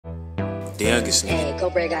the youngest nigga. Hey,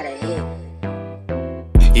 Cobra got a hit.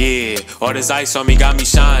 Yeah, all this ice on me got me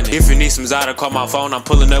shining. If you need some Zada, call my phone, I'm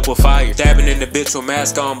pulling up with fire. Stabbing in the bitch with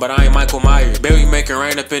mask on, but I ain't Michael Myers. Baby making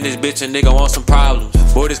rain up in this bitch, and nigga want some problems.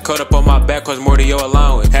 Boy, this cut up on my back cause more than your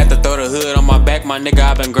allowance. Had to throw the hood on my back, my nigga,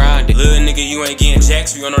 I been grinding. Little nigga, you ain't getting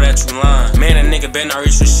jacks, we gon' know that you lying. Man, a nigga better not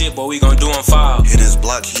reach for shit, but we gon' do him foul. Hit his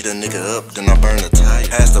block, heat a nigga up, then I burn the tire.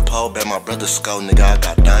 Pass the pole, bet my brother skull, nigga, I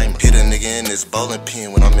got diamond. Hit a nigga in this bowling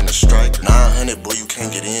pin when I'm in the striker. 900, boy, you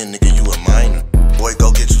can't get in, nigga, you a minor. Boy,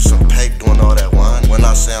 go get you some pape doing all that wine. When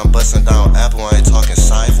I say I'm busting down Apple, I ain't talking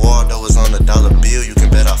Cypher. Waldo is on the dollar bill, you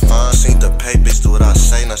can bet I find. Seen the pape, bitch, do what I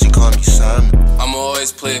say, now she call me Simon. I'ma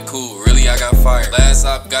always play it cool, really I got fired. Last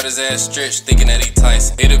op got his ass stretched, thinking that he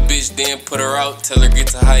Tyson. Hit a bitch, then put her out, tell her get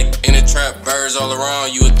to hike. In the trap, birds all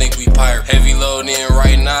around, you would think we pirate. Heavy load in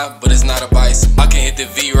right now, but it's not a bicycle. I can hit the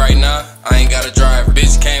V right now, I ain't got a driver.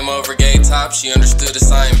 Bitch came over, gave top, she understood the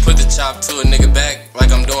sign. Put the chop to a nigga back,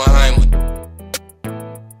 like I'm doing